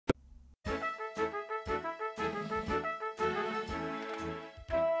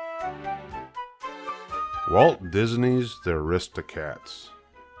Walt Disney's The Aristocats.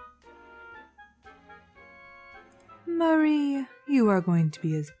 Marie, you are going to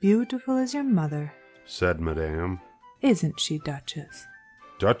be as beautiful as your mother, said Madame. Isn't she, Duchess?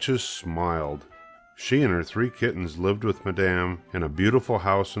 Duchess smiled. She and her 3 kittens lived with Madame in a beautiful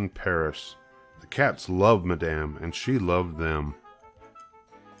house in Paris. The cats loved Madame, and she loved them.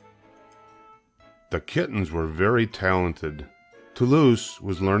 The kittens were very talented. Toulouse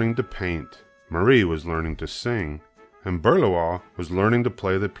was learning to paint, Marie was learning to sing, and Berlois was learning to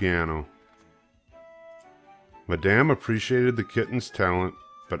play the piano. Madame appreciated the kittens' talent,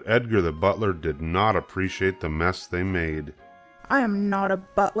 but Edgar the butler did not appreciate the mess they made. I am not a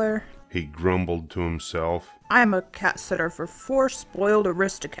butler, he grumbled to himself. I am a cat sitter for 4 spoiled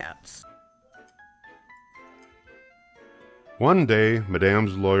Aristocats. One day,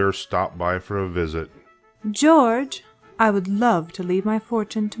 Madame's lawyer stopped by for a visit. George, I would love to leave my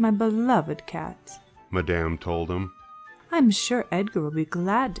fortune to my beloved cats, Madame told him. I'm sure Edgar will be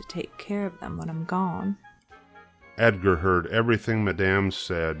glad to take care of them when I'm gone. Edgar heard everything Madame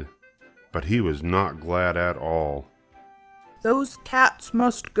said, but he was not glad at all. Those cats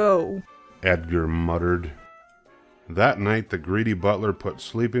must go, Edgar muttered. That night the greedy butler put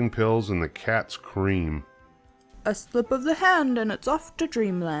sleeping pills in the cat's cream. A slip of the hand and it's off to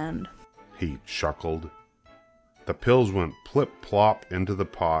dreamland, he chuckled. The pills went plip-plop into the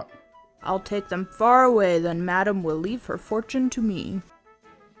pot. I'll take them far away, then Madame will leave her fortune to me.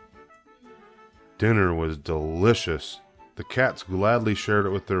 Dinner was delicious. The cats gladly shared it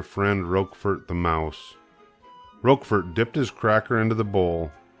with their friend Roquefort the mouse. Roquefort dipped his cracker into the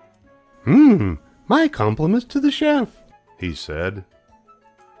bowl. My compliments to the chef, he said.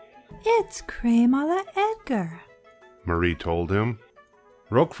 It's creme a la Edgar, Marie told him.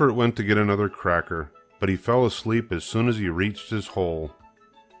 Roquefort went to get another cracker, but he fell asleep as soon as he reached his hole.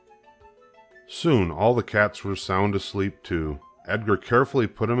 Soon all the cats were sound asleep too. Edgar carefully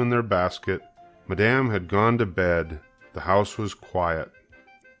put them in their basket. Madame had gone to bed. The house was quiet.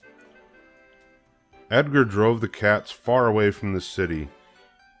 Edgar drove the cats far away from the city.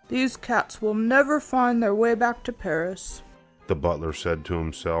 These cats will never find their way back to Paris, the butler said to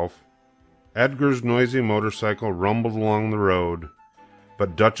himself. Edgar's noisy motorcycle rumbled along the road,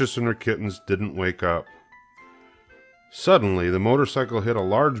 but Duchess and her kittens didn't wake up. Suddenly, the motorcycle hit a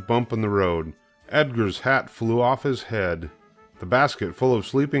large bump in the road. Edgar's hat flew off his head. The basket full of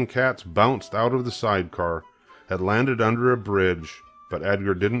sleeping cats bounced out of the sidecar. It landed under a bridge, but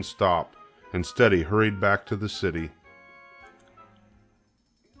Edgar didn't stop. Instead, he hurried back to the city.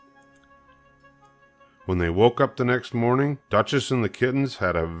 When they woke up the next morning, Duchess and the kittens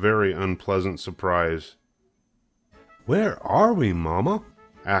had a very unpleasant surprise. "Where are we, Mama?"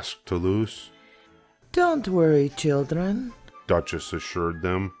 asked Toulouse. Don't worry, children, Duchess assured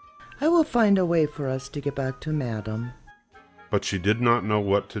them. I will find a way for us to get back to Madame. But she did not know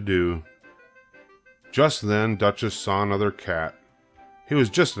what to do. Just then, Duchess saw another cat. He was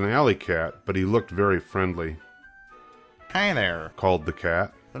just an alley cat, but he looked very friendly. Hi there, called the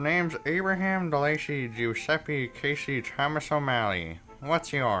cat. The name's Abraham DeLacy Giuseppe Casey Thomas O'Malley.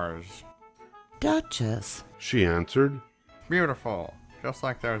 What's yours? Duchess, she answered. Beautiful, just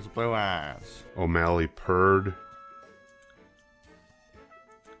like those blue eyes, O'Malley purred.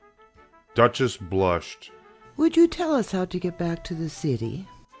 Duchess blushed. Would you tell us how to get back to the city?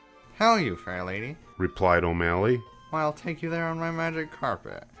 Hell, you fair lady, replied O'Malley. Well, I'll take you there on my magic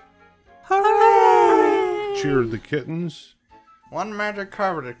carpet. Hooray! Cheered the kittens. One magic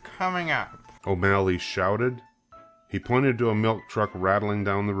carpet is coming up, O'Malley shouted. He pointed to a milk truck rattling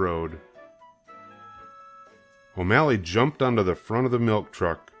down the road. O'Malley jumped onto the front of the milk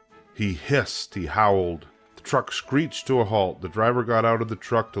truck. He hissed, he howled. The truck screeched to a halt. The driver got out of the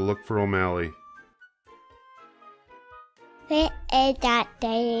truck to look for O'Malley. Where is that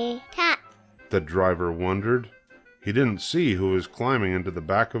dirty cat? The driver wondered. He didn't see who was climbing into the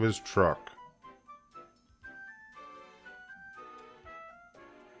back of his truck.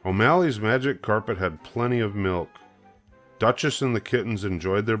 O'Malley's magic carpet had plenty of milk. Duchess and the kittens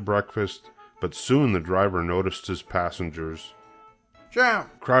enjoyed their breakfast, but soon the driver noticed his passengers. Jump!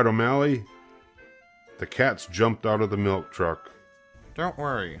 Cried O'Malley. The cats jumped out of the milk truck. Don't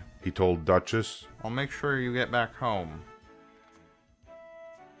worry, he told Duchess. I'll make sure you get back home.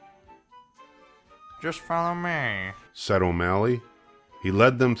 Just follow me, said O'Malley. He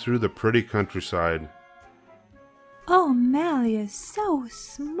led them through the pretty countryside. O'Malley is so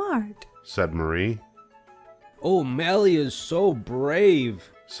smart, said Marie. O'Malley is so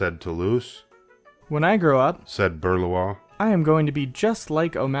brave, said Toulouse. When I grow up, said Berlois, I am going to be just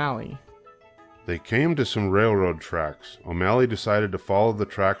like O'Malley. They came to some railroad tracks. O'Malley decided to follow the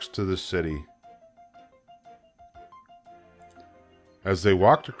tracks to the city. As they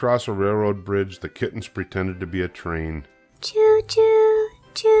walked across a railroad bridge, the kittens pretended to be a train. Choo-choo,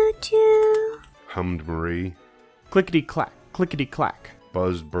 choo-choo. Hummed Marie. Clickety-clack, clickety-clack.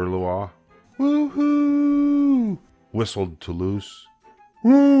 Buzzed Berlois. Woo-hoo! Whistled Toulouse.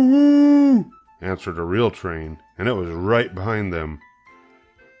 Woo-hoo! Answered a real train, and it was right behind them.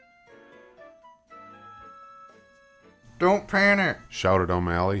 Don't panic. Shouted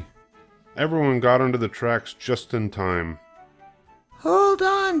O'Malley. Everyone got onto the tracks just in time. Hold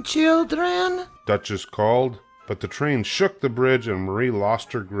on, children. Duchess called, but the train shook the bridge and Marie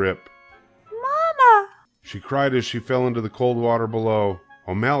lost her grip. Mama! She cried as she fell into the cold water below.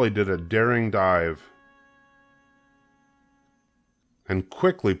 O'Malley did a daring dive and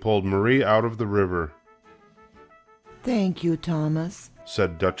quickly pulled Marie out of the river. Thank you, Thomas.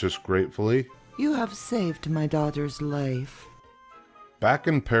 Said Duchess gratefully. You have saved my daughter's life. Back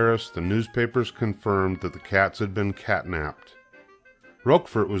in Paris, the newspapers confirmed that the cats had been catnapped.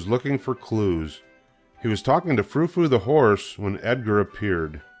 Roquefort was looking for clues. He was talking to Frou-Frou the horse when Edgar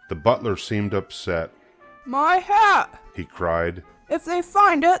appeared. The butler seemed upset. My hat! He cried. If they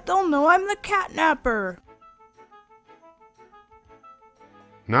find it, they'll know I'm the catnapper.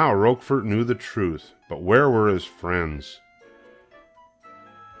 Now Roquefort knew the truth, but where were his friends?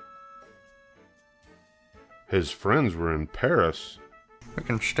 His friends were in Paris. We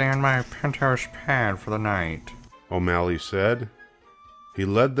can stay on my penthouse pad for the night, O'Malley said. He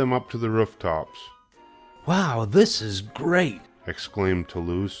led them up to the rooftops. Wow, this is great. Exclaimed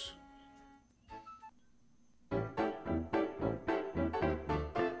Toulouse.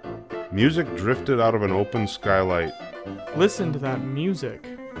 Music drifted out of an open skylight, Listen to that music.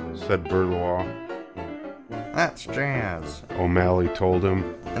 said Berlois. That's jazz. O'Malley told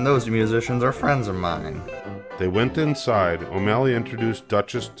him. And those musicians are friends of mine. They went inside. O'Malley introduced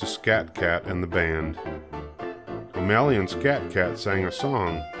Duchess to Scat Cat and the band. O'Malley and Scat Cat sang a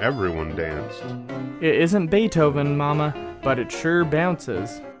song. Everyone danced. It isn't Beethoven, Mama, but it sure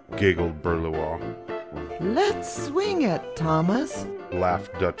bounces. Giggled Berlois. Let's swing it, Thomas.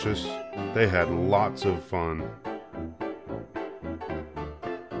 Laughed Duchess. They had lots of fun.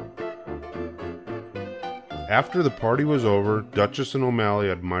 After the party was over, Duchess and O'Malley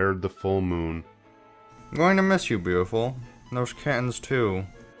admired the full moon. I'm going to miss you, beautiful. And those kittens, too.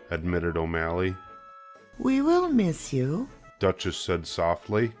 Admitted O'Malley. We will miss you, Duchess said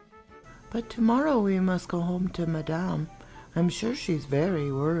softly. but tomorrow we must go home to Madame. I'm sure she's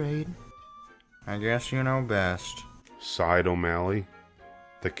very worried. I guess you know best. Sighed O'Malley.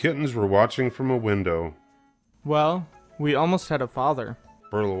 The kittens were watching from a window. Well, we almost had a father.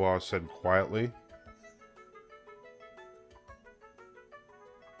 Berlois said quietly.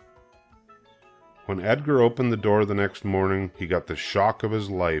 When Edgar opened the door the next morning, he got the shock of his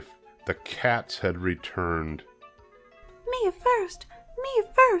life. The cats had returned. Me first! Me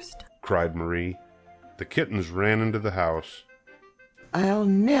first! Cried Marie. The kittens ran into the house. I'll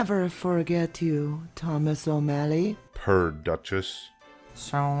never forget you, Thomas O'Malley. Purred Duchess.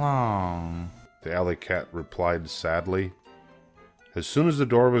 So long. The alley cat replied sadly. As soon as the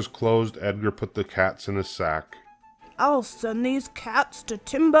door was closed, Edgar put the cats in a sack. I'll send these cats to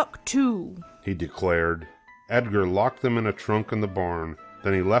Timbuktu. He declared. Edgar locked them in a trunk in the barn.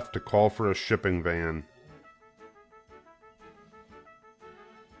 Then he left to call for a shipping van.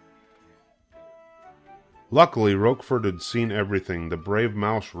 Luckily, Roquefort had seen everything. The brave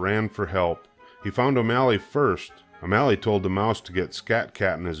mouse ran for help. He found O'Malley first. O'Malley told the mouse to get Scat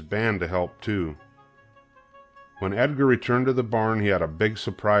Cat and his band to help too. When Edgar returned to the barn, he had a big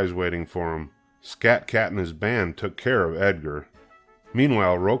surprise waiting for him. Scat Cat and his band took care of Edgar.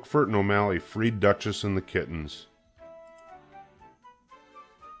 Meanwhile, Roquefort and O'Malley freed Duchess and the kittens.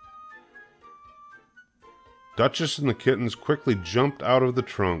 Duchess and the kittens quickly jumped out of the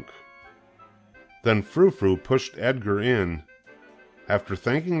trunk. Then Frou-Frou pushed Edgar in. After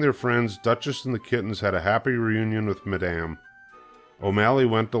thanking their friends, Duchess and the kittens had a happy reunion with Madame. O'Malley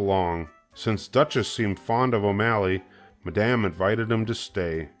went along. Since Duchess seemed fond of O'Malley, Madame invited him to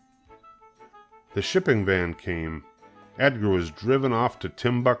stay. The shipping van came. Edgar was driven off to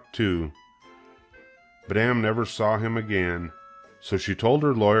Timbuktu. Madame never saw him again, so she told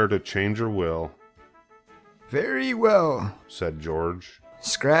her lawyer to change her will. Very well, said George.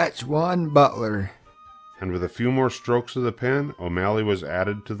 Scratch one butler. And with a few more strokes of the pen, O'Malley was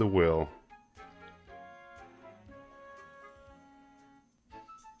added to the will.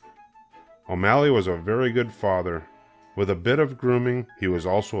 O'Malley was a very good father. With a bit of grooming, he was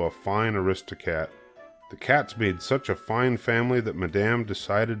also a fine Aristocat. The cats made such a fine family that Madame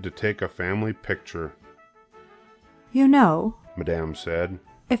decided to take a family picture. You know, Madame said,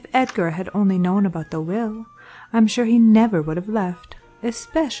 if Edgar had only known about the will, I'm sure he never would have left,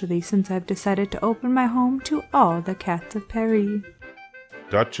 especially since I've decided to open my home to all the cats of Paris.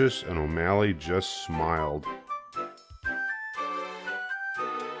 Duchess and O'Malley just smiled.